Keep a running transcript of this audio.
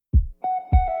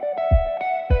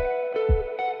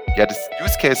this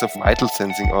use case of vital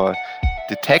sensing or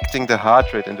detecting the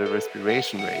heart rate and the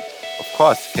respiration rate, of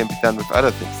course, can be done with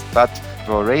other things. But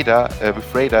with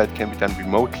radar, it can be done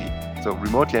remotely. So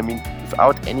remotely, I mean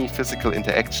without any physical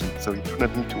interaction. So you do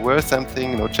not need to wear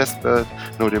something, no chest belt,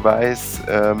 no device.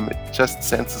 It just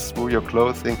senses through your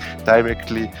clothing,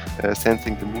 directly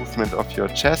sensing the movement of your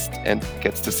chest and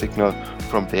gets the signal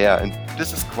from there. And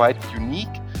this is quite unique.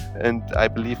 And I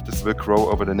believe this will grow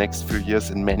over the next few years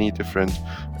in many different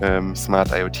smart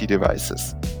IoT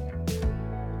devices.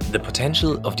 The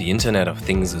potential of the Internet of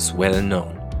Things is well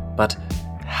known, but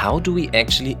how do we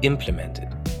actually implement it?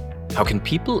 How can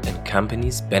people and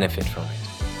companies benefit from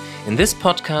it? In this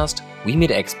podcast, we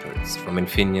meet experts from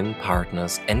Infineon,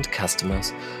 partners and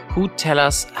customers who tell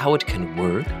us how it can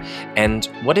work and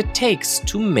what it takes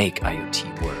to make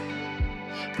IoT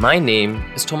work. My name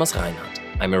is Thomas Reinhardt.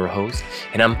 I'm your host,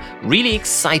 and I'm really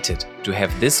excited to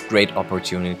have this great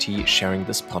opportunity sharing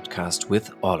this podcast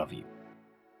with all of you.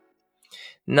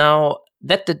 Now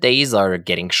that the days are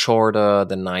getting shorter,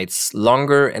 the nights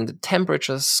longer, and the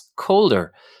temperatures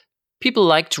colder, people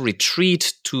like to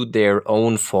retreat to their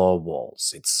own four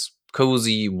walls. It's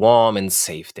cozy, warm, and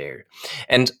safe there.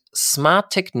 And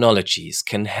smart technologies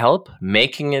can help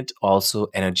making it also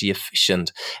energy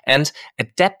efficient and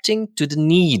adapting to the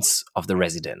needs of the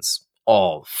residents,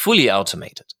 all fully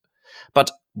automated.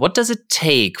 But what does it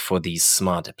take for these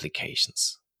smart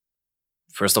applications?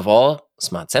 First of all,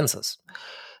 smart sensors.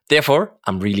 Therefore,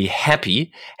 I'm really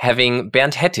happy having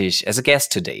Bernd Hettich as a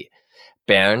guest today.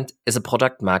 Bernd is a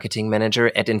product marketing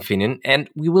manager at Infineon, and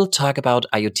we will talk about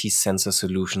IoT sensor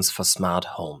solutions for smart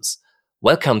homes.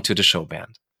 Welcome to the show,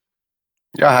 Bernd.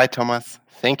 Yeah, hi, Thomas.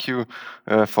 Thank you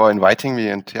for inviting me,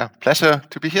 and pleasure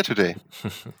to be here today.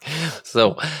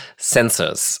 So,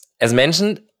 sensors, as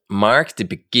mentioned, mark the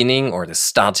beginning or the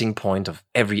starting point of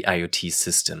every IoT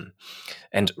system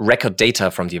and record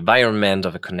data from the environment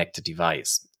of a connected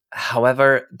device.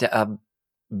 However, there are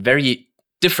very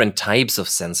different types of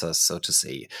sensors, so to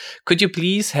say. Could you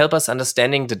please help us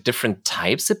understanding the different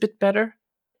types a bit better?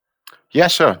 Yeah,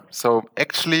 sure. So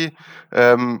actually,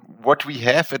 what we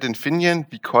have at Infineon,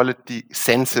 we call it the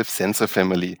sensitive sensor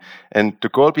family. And the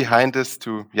goal behind is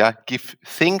to give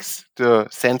things the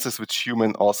senses which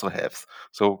human also have.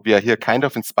 So we are here kind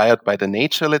of inspired by the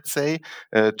nature, let's say,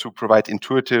 to provide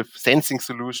intuitive sensing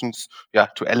solutions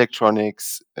to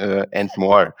electronics and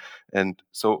more. And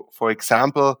so, for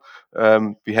example,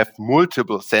 we have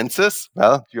multiple senses.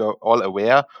 Well, you are all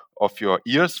aware of your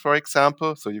ears, for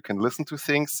example, so you can listen to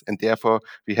things, and therefore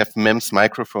we have MEMS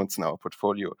microphones in our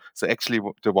portfolio. So actually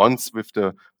the ones with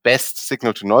the best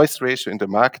signal to noise ratio in the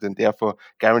market, and therefore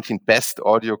guaranteeing best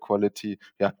audio quality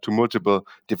to multiple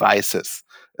devices.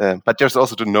 But there's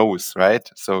also the nose, right?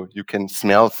 So you can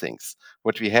smell things.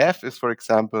 What we have is, for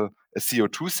example, a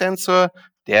CO2 sensor.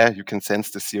 There you can sense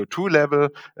the CO2 level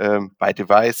by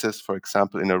devices, for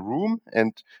example, in a room.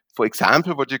 And for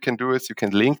example, what you can do is you can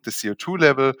link the CO2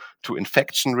 level to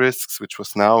infection risks, which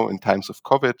was now in times of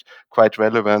COVID quite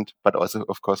relevant, but also,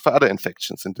 of course, for other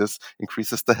infections. And this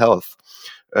increases the health.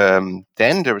 Then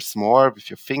there is more with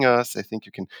your fingers. I think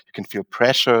you can feel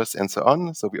pressures and so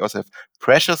on. So we also have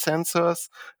pressure sensors.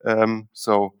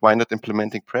 So why not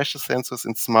implementing pressure sensors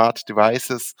in smart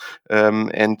devices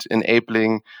and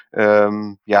enabling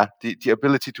the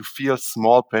ability to feel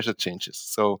small pressure changes.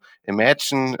 So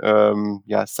imagine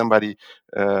somebody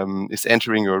is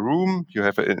entering your room. You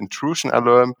have an intrusion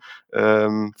alarm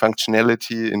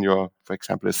functionality in your, for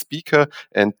example, a speaker,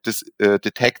 and this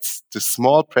detects the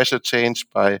small pressure change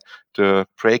by the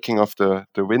breaking of the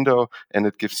window, and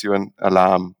it gives you an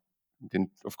alarm. Then,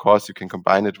 of course, you can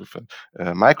combine it with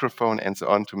a microphone and so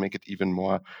on to make it even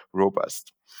more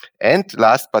robust. And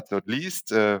last but not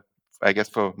least, I guess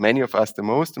for many of us, the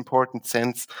most important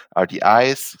sense are the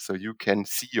eyes. So you can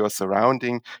see your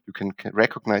surrounding, you can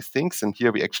recognize things. And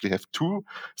here we actually have two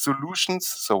solutions.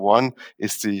 So one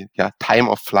is the time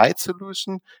of flight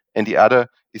solution, and the other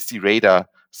is the radar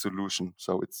solution.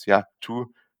 So it's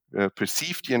to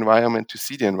perceive the environment, to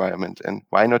see the environment. And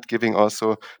why not giving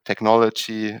also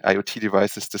technology, IoT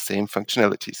devices the same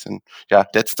functionalities? And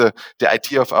that's the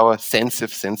idea of our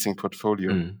sensitive sensing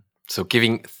portfolio. So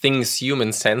giving things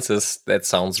human senses, that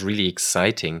sounds really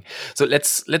exciting. So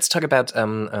let's talk about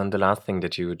the last thing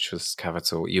that you just covered.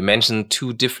 So you mentioned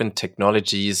two different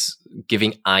technologies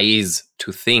giving eyes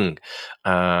to think,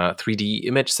 3D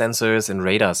image sensors and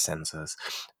radar sensors.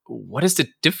 What is the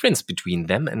difference between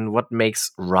them and what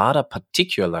makes radar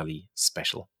particularly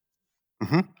special?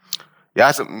 Mm-hmm.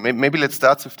 Yeah, so maybe let's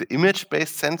start with the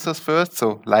image-based sensors first.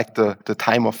 So like the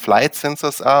time of flight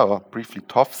sensors are, or briefly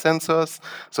TOF sensors.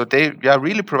 So they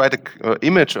really provide a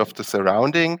image of the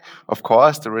surrounding. Of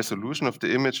course, the resolution of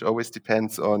the image always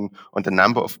depends on the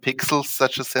number of pixels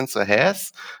such a sensor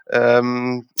has.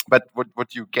 But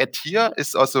what you get here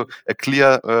is also a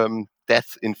clear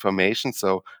depth information.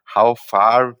 So how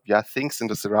far things in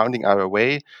the surrounding are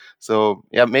away. So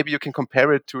maybe you can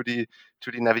compare it to the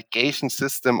navigation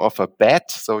system of a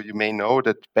bat. So you may know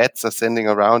that bats are sending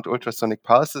around ultrasonic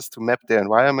pulses to map their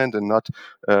environment and not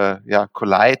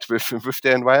collide with, with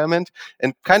their environment.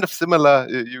 And kind of similar,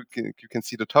 you can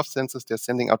see the TOF sensors, they're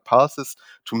sending out pulses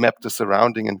to map the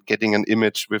surrounding and getting an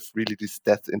image with really these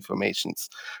depth informations.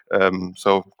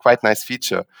 So quite nice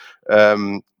feature.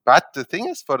 But the thing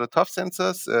is, for the TOF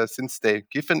sensors, since they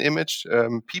give an image,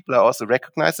 people are also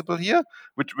recognizable here,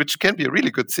 which can be a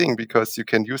really good thing because you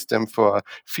can use them for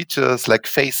features like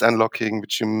face unlocking,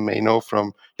 which you may know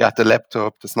from the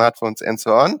laptop, the smartphones, and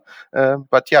so on.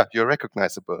 But you're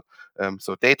recognizable.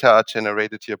 So data are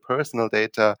generated here, personal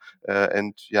data,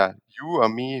 and you or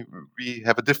me, we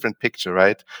have a different picture,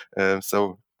 right?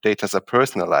 So data are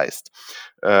personalized.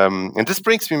 And this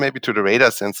brings me maybe to the radar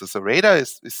sensor. So radar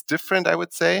is different, I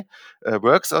would say,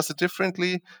 works also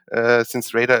differently,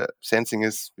 since radar sensing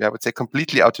is, I would say,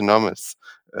 completely anonymous.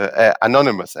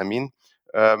 I mean,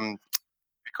 um,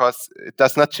 because it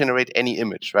does not generate any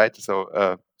image, right? So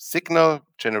a signal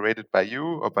generated by you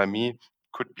or by me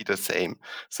could be the same.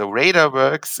 So radar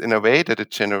works in a way that it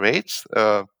generates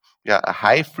a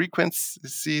high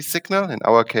frequency signal, in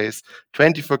our case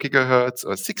 24 gigahertz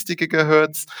or 60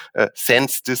 gigahertz,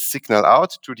 sends this signal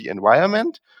out to the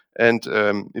environment. And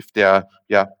if there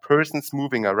are persons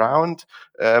moving around,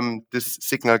 this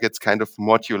signal gets kind of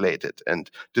modulated.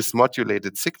 And this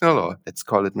modulated signal, or let's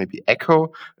call it maybe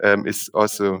echo, is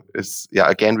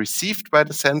again received by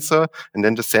the sensor, and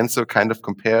then the sensor kind of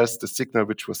compares the signal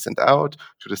which was sent out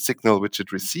to the signal which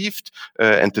it received,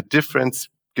 and the difference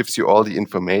gives you all the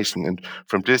information. And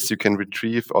from this, you can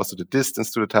retrieve also the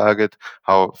distance to the target,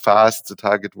 how fast the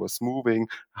target was moving,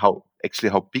 how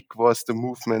big was the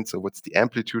movement, so what's the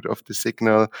amplitude of the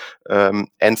signal,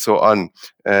 and so on.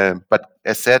 But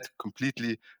as said,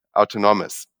 completely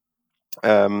autonomous.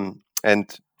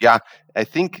 And I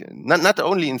think not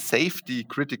only in safety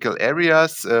critical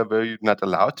areas where you're not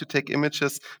allowed to take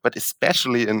images, but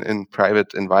especially in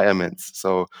private environments.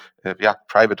 So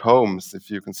private homes,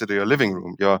 if you consider your living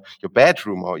room, your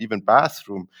bedroom, or even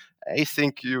bathroom, I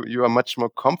think you are much more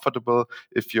comfortable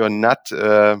if you're not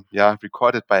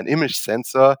recorded by an image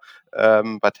sensor,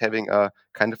 but having a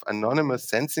kind of anonymous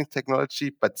sensing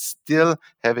technology, but still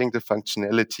having the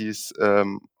functionalities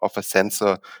of a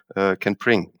sensor can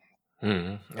bring.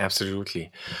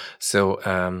 Absolutely. So,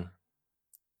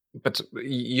 but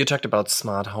you talked about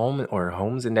smart home or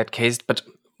homes in that case, but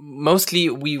mostly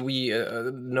we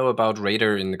know about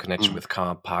radar in the connection Mm. with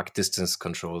car park distance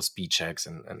control, speed checks,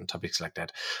 and topics like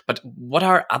that. But what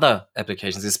are other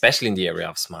applications, especially in the area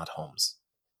of smart homes?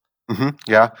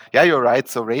 Yeah, you're right.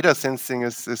 So radar sensing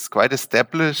is quite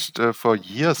established for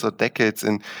years or decades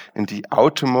in the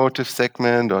automotive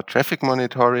segment or traffic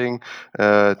monitoring.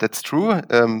 That's true.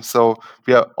 So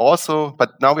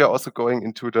but now we are also going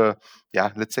into the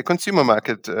let's say consumer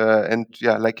market, and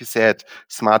like you said,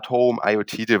 smart home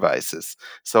IoT devices.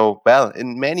 So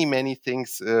in many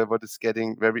things, what is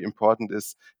getting very important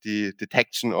is the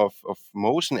detection of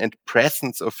motion and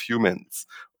presence of humans,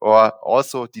 or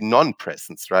also the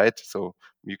non-presence, right? So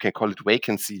you can call it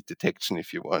vacancy detection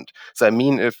if you want. So I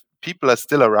mean, if people are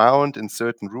still around in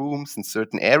certain rooms, in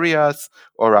certain areas,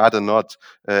 or rather not,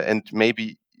 and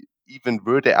maybe even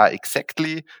where they are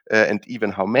exactly, and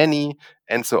even how many,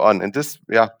 and so on. And this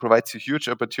provides you huge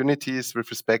opportunities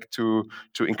with respect to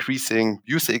increasing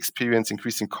user experience,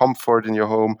 increasing comfort in your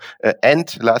home,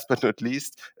 and last but not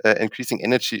least, increasing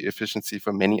energy efficiency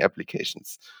for many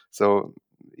applications. So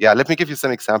let me give you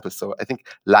some examples. So I think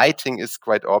lighting is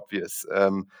quite obvious.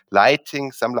 Some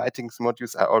lighting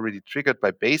modules are already triggered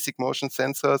by basic motion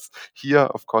sensors. Here,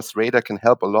 of course, radar can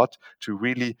help a lot to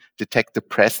really detect the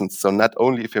presence. So not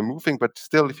only if you're moving, but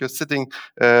still if you're sitting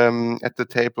at the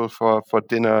table for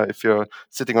dinner, if you're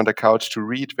sitting on the couch to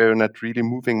read where you're not really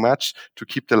moving much, to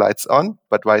keep the lights on,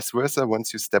 but vice versa,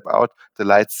 once you step out, the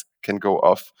lights can go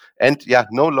off. And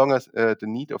no longer the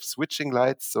need of switching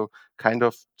lights. So kind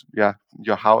of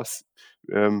your house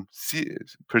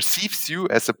perceives you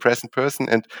as a present person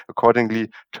and accordingly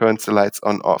turns the lights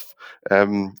on off.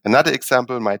 Another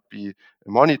example might be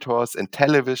monitors and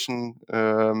television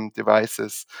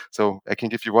devices. So I can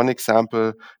give you one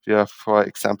example. We are, for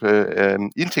example,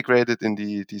 integrated in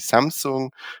the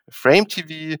Samsung Frame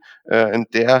TV, and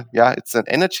there, yeah, it's an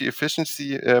energy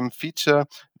efficiency feature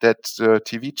that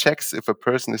TV checks if a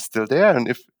person is still there, and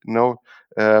if no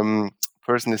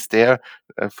person is there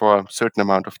for a certain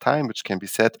amount of time, which can be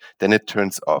set, then it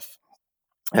turns off.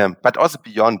 But also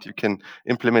beyond, you can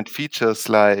implement features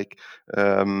like,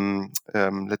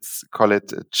 let's call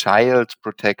it child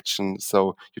protection.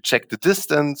 So you check the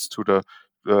distance to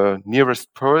the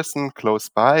nearest person close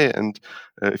by, and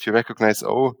if you recognize,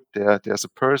 oh, there's a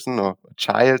person or a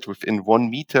child within 1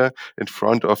 meter in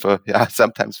front of a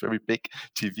sometimes very big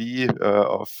TV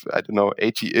of, I don't know,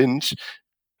 80-inch,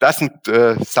 doesn't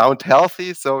sound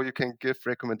healthy, so you can give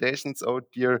recommendations. Oh,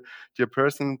 dear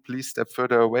person, please step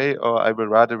further away, or I will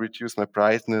rather reduce my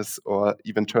brightness or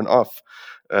even turn off.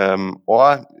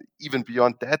 Or even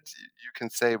beyond that, you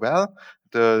can say, well,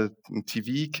 the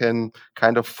TV can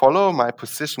kind of follow my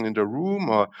position in the room,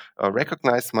 or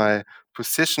recognize my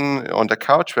position on the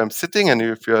couch where I'm sitting. And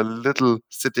if you're a little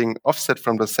sitting offset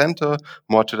from the center,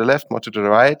 more to the left, more to the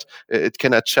right, it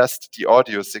can adjust the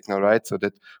audio signal, right? So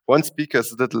that one speaker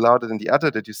is a little louder than the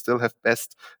other, that you still have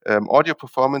best audio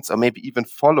performance, or maybe even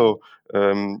follow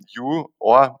you,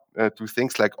 or do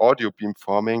things like audio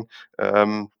beamforming,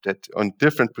 that on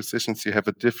different positions you have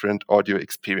a different audio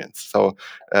experience. So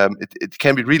it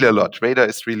can be really a lot. Radar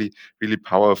is really, really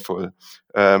powerful.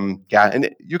 And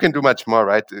you can do much more,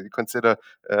 right? Consider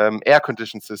air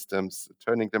condition systems,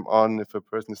 turning them on if a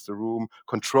person is in the room,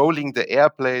 controlling the air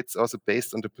blades also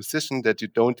based on the position, that you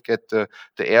don't get the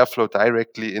airflow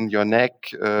directly in your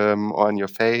neck or on your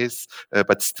face,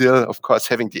 but still, of course,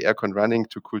 having the aircon running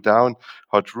to cool down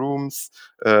hot rooms.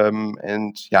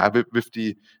 With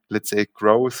the, let's say,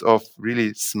 growth of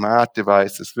really smart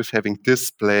devices, with having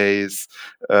displays,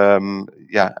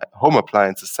 home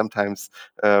appliances, sometimes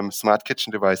smart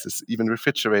kitchen devices, even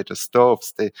refrigerators,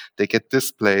 stoves, they get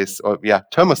displays, or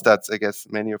thermostats. I guess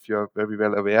many of you are very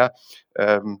well aware.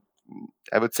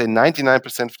 I would say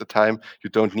 99% of the time you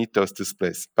don't need those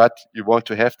displays, but you want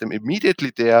to have them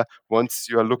immediately there once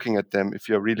you are looking at them if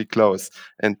you're really close.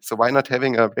 And so why not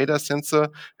having a radar sensor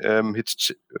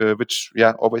which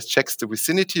always checks the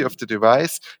vicinity of the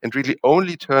device and really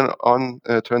only turns on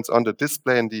the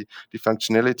display and the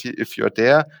functionality if you're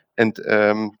there, and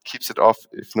keeps it off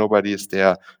if nobody is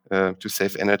there to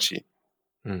save energy.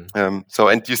 And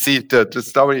you see the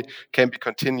story can be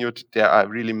continued. There are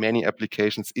really many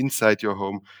applications inside your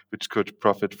home which could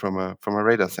profit from a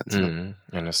radar sensor.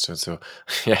 Understood. So,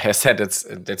 yeah, as I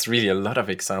said, that's really a lot of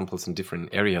examples in different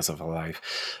areas of our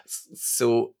life.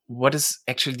 So, what is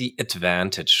actually the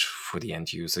advantage for the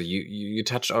end user? You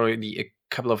touched already a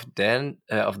couple of them,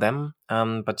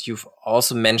 but you've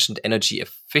also mentioned energy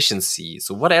efficiency.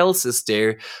 So, what else is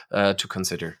there to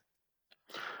consider?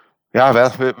 Yeah,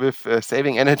 well, with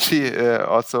saving energy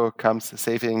also comes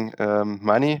saving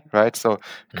money, right? So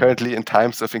currently, in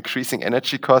times of increasing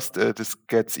energy cost, this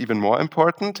gets even more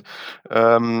important.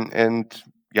 I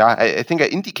think I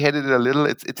indicated it a little.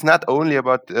 It's not only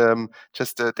about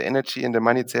just the energy and the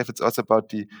money itself. It's also about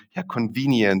the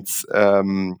convenience,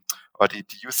 or the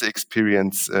user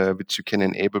experience which you can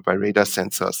enable by radar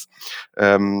sensors.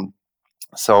 That,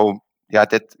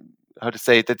 how to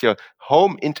say, that your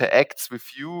home interacts with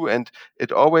you, and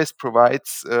it always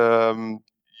provides you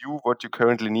what you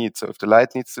currently need. So if the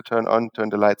light needs to turn on, turn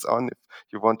the lights on. If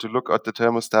you want to look at the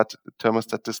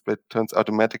thermostat display turns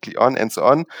automatically on, and so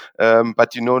on.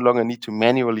 But you no longer need to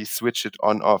manually switch it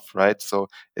on off, right? So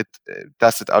it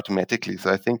does it automatically.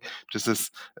 So I think this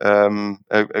is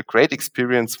a great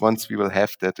experience once we will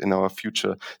have that in our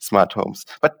future smart homes.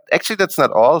 But actually, that's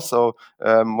not all. So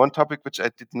one topic which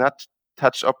I did not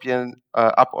touch up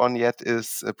on yet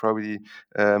is probably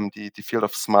the field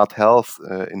of smart health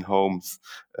in homes.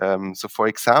 So, for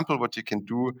example, what you can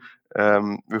do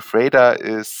with radar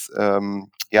is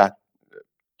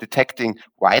detecting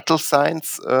vital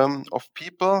signs of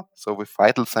people. So with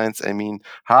vital signs, I mean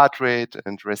heart rate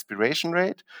and respiration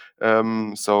rate.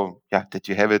 That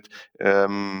you have it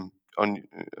on,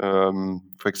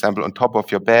 for example, on top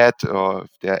of your bed, or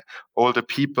if they're older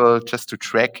people, just to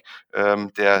track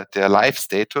their life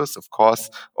status. Of course,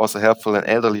 also helpful in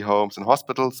elderly homes and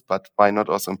hospitals, but why not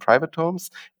also in private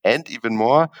homes? And even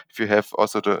more, if you have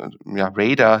also the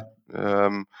radar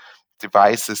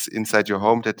devices inside your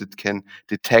home, that it can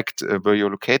detect where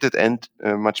you're located, and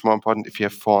much more important, if you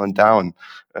have fallen down.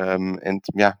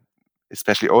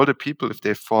 especially older people, if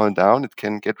they've fallen down, it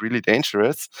can get really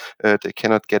dangerous. They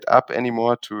cannot get up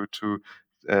anymore to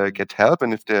get help,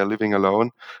 and if they are living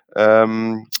alone,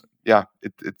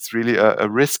 it's really a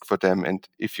risk for them. And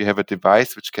if you have a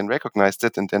device which can recognize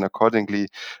that and then accordingly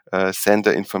send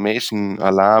the information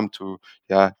alarm to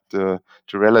the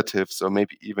relatives, or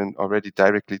maybe even already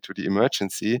directly to the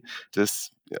emergency,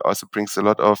 this also brings a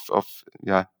lot of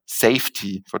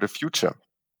safety for the future.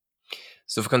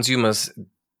 So for consumers,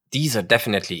 these are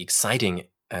definitely exciting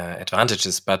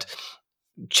advantages, but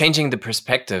changing the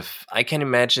perspective, I can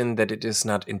imagine that it is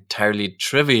not entirely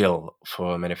trivial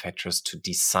for manufacturers to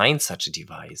design such a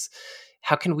device.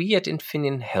 How can we at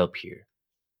Infineon help here?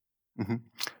 Mhm.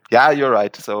 Yeah, you're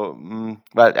right. So,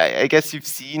 well, I guess you've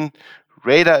seen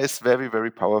radar is very,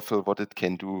 very powerful what it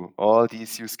can do, all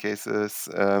these use cases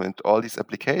and all these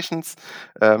applications.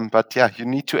 But yeah, you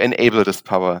need to enable this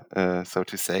power, so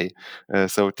to say.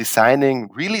 So, designing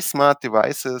really smart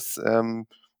devices.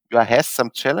 Has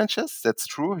some challenges. That's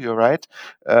true. You're right.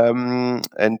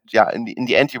 And yeah, in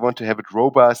the end, you want to have it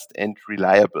robust and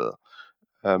reliable.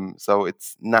 So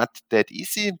it's not that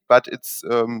easy, but it's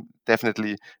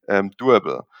definitely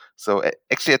doable. So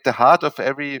actually, at the heart of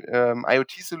every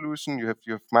IoT solution, you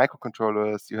have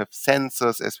microcontrollers, you have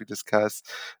sensors, as we discussed,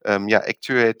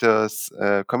 actuators,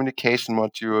 communication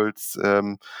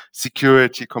modules,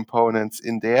 security components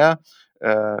in there,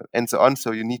 and so on.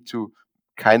 So you need to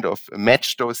kind of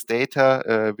match those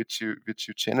data which you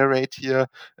generate here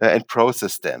and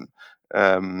process them.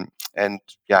 And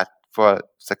yeah, for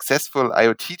successful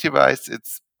IoT device,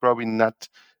 it's probably not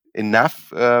enough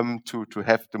to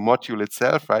have the module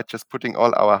itself, right? Just putting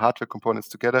all our hardware components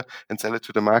together and sell it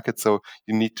to the market. So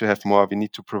you need to have more. We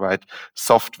need to provide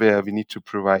software. We need to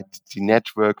provide the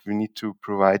network. We need to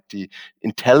provide the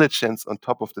intelligence on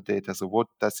top of the data. So what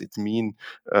does it mean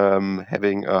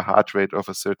having a heart rate of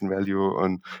a certain value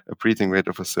on a breathing rate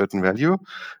of a certain value,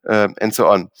 and so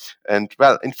on. And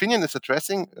well, Infineon is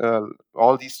addressing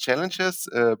all these challenges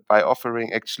by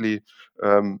offering actually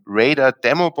radar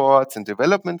demo boards and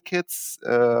development kits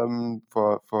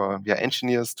for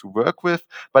engineers to work with,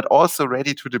 but also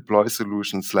ready to deploy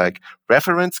solutions like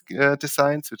reference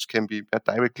designs, which can be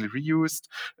directly reused,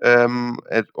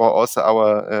 or also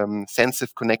our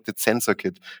sensitive connected sensor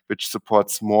kit, which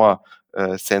supports more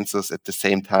sensors at the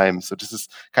same time. So this is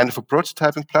kind of a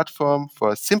prototyping platform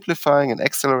for simplifying and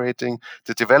accelerating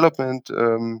the development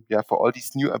for all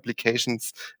these new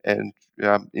applications and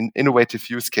innovative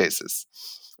use cases.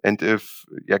 And if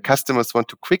customers want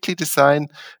to quickly design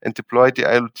and deploy the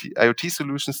IoT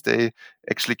solutions, they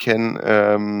actually can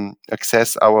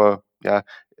access our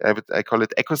I call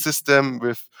it ecosystem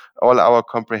with all our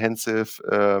comprehensive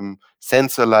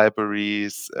sensor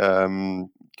libraries,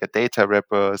 data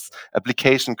wrappers,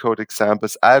 application code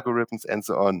examples, algorithms, and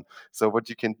so on. So what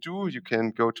you can do, you can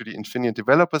go to the Infineon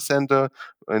Developer Center,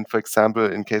 and for example,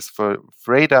 in case for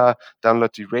radar,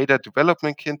 download the radar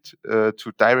development kit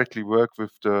to directly work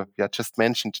with the just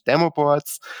mentioned demo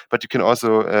boards. But you can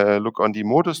also look on the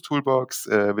Modus toolbox,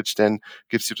 which then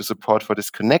gives you the support for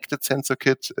this connected sensor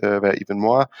kit, where even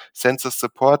more sensors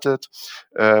supported.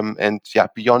 And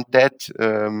beyond that,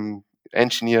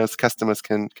 engineers, customers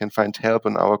can find help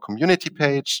on our community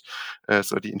page,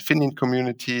 so the Infineon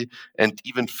community, and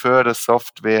even further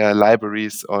software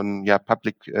libraries on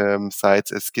public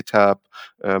sites as GitHub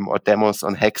or demos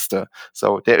on Hackster.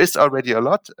 So there is already a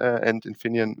lot, and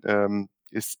Infineon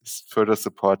is further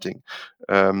supporting.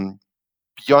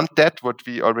 Beyond that, what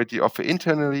we already offer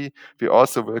internally, we're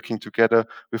also working together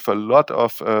with a lot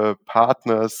of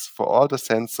partners for all the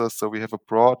sensors. So we have a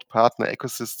broad partner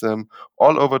ecosystem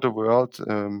all over the world,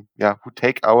 who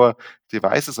take our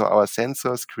devices or our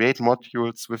sensors, create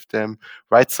modules with them,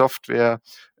 write software,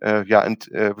 and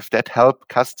with that help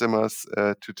customers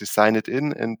to design it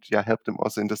in, and help them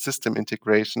also in the system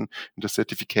integration, in the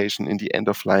certification, in the end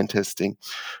of line testing.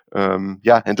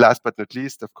 And last but not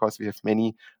least, of course, we have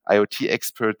many IoT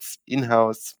experts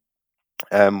in-house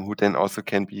who then also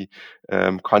can be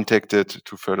contacted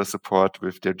to further support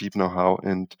with their deep know-how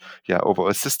and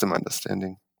overall system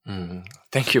understanding.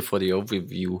 Thank you for the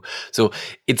overview. So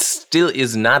it still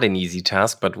is not an easy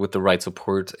task, but with the right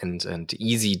support and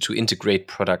easy to integrate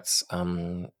products,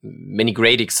 many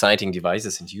great exciting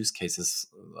devices and use cases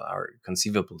are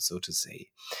conceivable, so to say.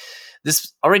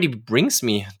 This already brings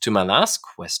me to my last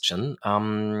question.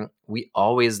 We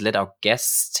always let our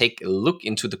guests take a look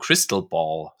into the crystal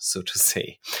ball, so to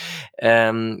say.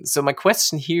 So my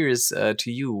question here is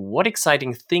to you: what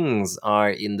exciting things are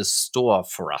in the store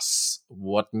for us?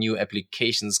 What new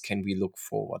applications can we look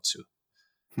forward to?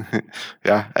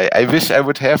 Yeah, I wish I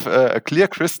would have a clear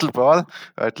crystal ball.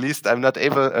 Or at least I'm not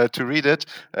able to read it.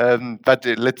 But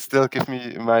let's still give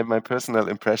me my personal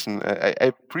impression.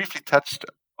 I briefly touched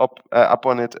up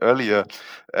on it earlier.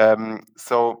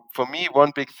 So for me,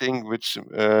 one big thing which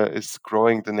is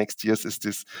growing the next years is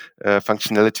this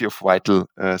functionality of vital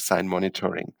sign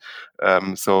monitoring.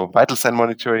 So vital sign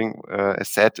monitoring, as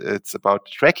said, it's about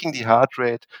tracking the heart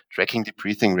rate, tracking the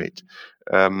breathing rate.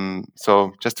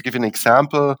 So just to give you an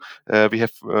example, we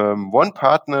have one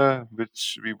partner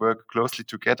which we work closely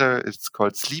together. It's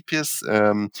called Sleepius,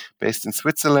 based in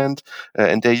Switzerland,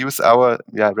 and they use our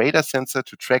radar sensor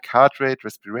to track heart rate,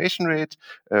 respiration rate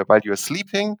while you are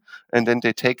sleeping, and then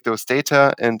they take those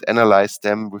data and analyze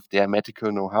them with their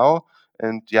medical know-how.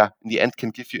 And in the end,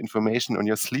 can give you information on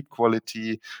your sleep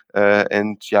quality,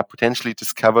 and potentially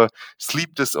discover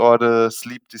sleep disorders,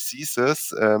 sleep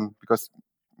diseases, because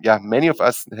many of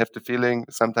us have the feeling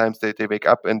sometimes they wake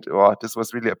up and, oh, this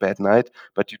was really a bad night,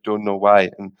 but you don't know why.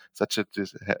 And such a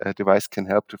device can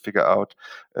help to figure out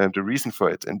the reason for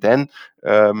it. And then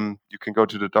you can go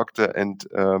to the doctor and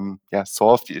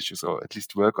solve the issues, or at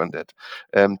least work on that.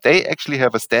 They actually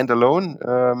have a standalone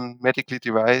medically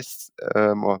device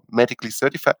or medically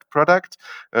certified product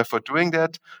for doing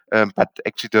that. But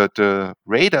actually the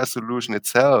radar solution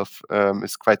itself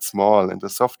is quite small, and the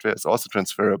software is also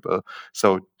transferable.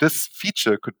 So this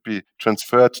feature could be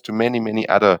transferred to many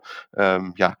other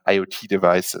IoT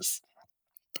devices.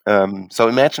 So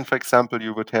imagine, for example,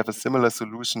 you would have a similar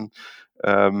solution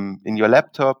in your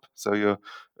laptop. So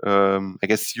I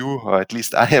guess you, or at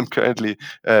least I am currently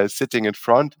sitting in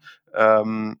front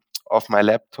of my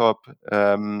laptop,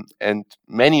 and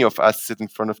many of us sit in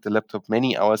front of the laptop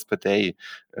many hours per day.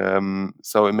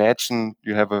 So imagine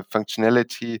you have a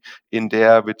functionality in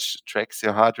there which tracks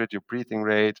your heart rate, your breathing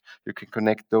rate. You can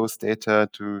connect those data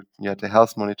to the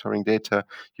health monitoring data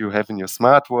you have in your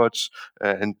smartwatch,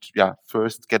 and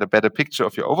first get a better picture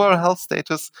of your overall health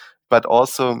status, but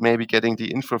also maybe getting the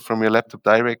info from your laptop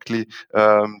directly,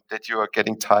 that you are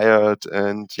getting tired,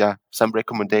 and some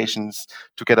recommendations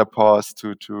to get a pause,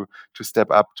 to step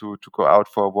up, to go out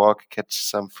for a walk, catch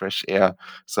some fresh air.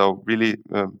 So really,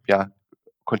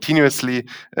 continuously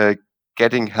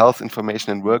getting health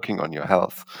information and working on your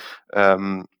health.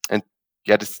 And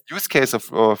this use case of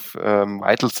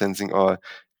vital sensing, or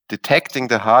detecting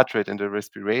the heart rate and the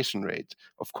respiration rate,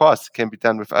 of course, can be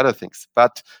done with other things.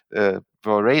 But with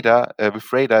radar,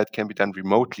 it can be done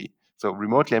remotely. So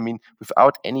remotely, I mean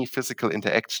without any physical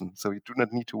interaction. So you do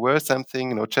not need to wear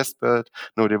something, no chest belt,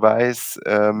 no device.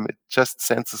 It just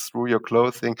senses through your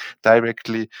clothing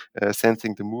directly,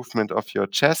 sensing the movement of your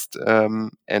chest,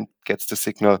 and gets the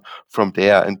signal from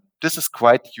there. And this is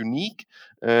quite unique,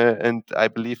 and I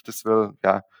believe this will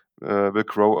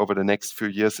grow over the next few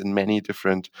years in many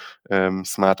different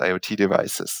smart IoT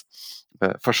devices.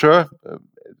 For sure,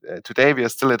 today we are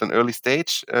still at an early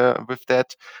stage with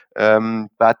that,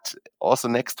 but also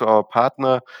next to our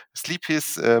partner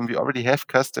Sleepis, we already have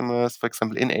customers, for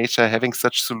example, in Asia, having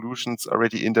such solutions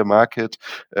already in the market,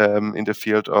 in the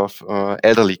field of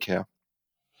elderly care.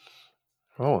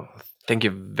 Oh, thank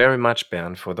you very much,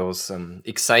 Bernd, for those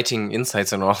exciting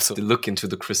insights and also the look into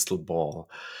the crystal ball.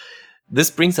 This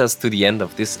brings us to the end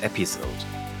of this episode.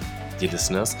 Dear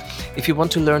listeners, if you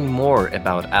want to learn more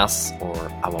about us or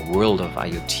our world of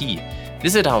IoT,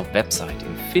 visit our website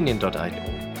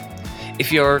infineon.io.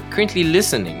 If you're currently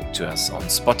listening to us on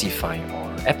Spotify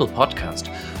or Apple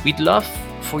Podcast, we'd love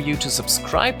for you to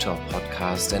subscribe to our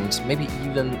podcast and maybe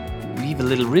even leave a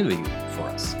little review for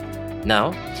us.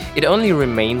 Now, it only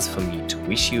remains for me to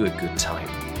wish you a good time.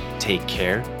 Take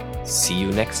care. See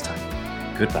you next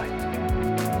time. Goodbye.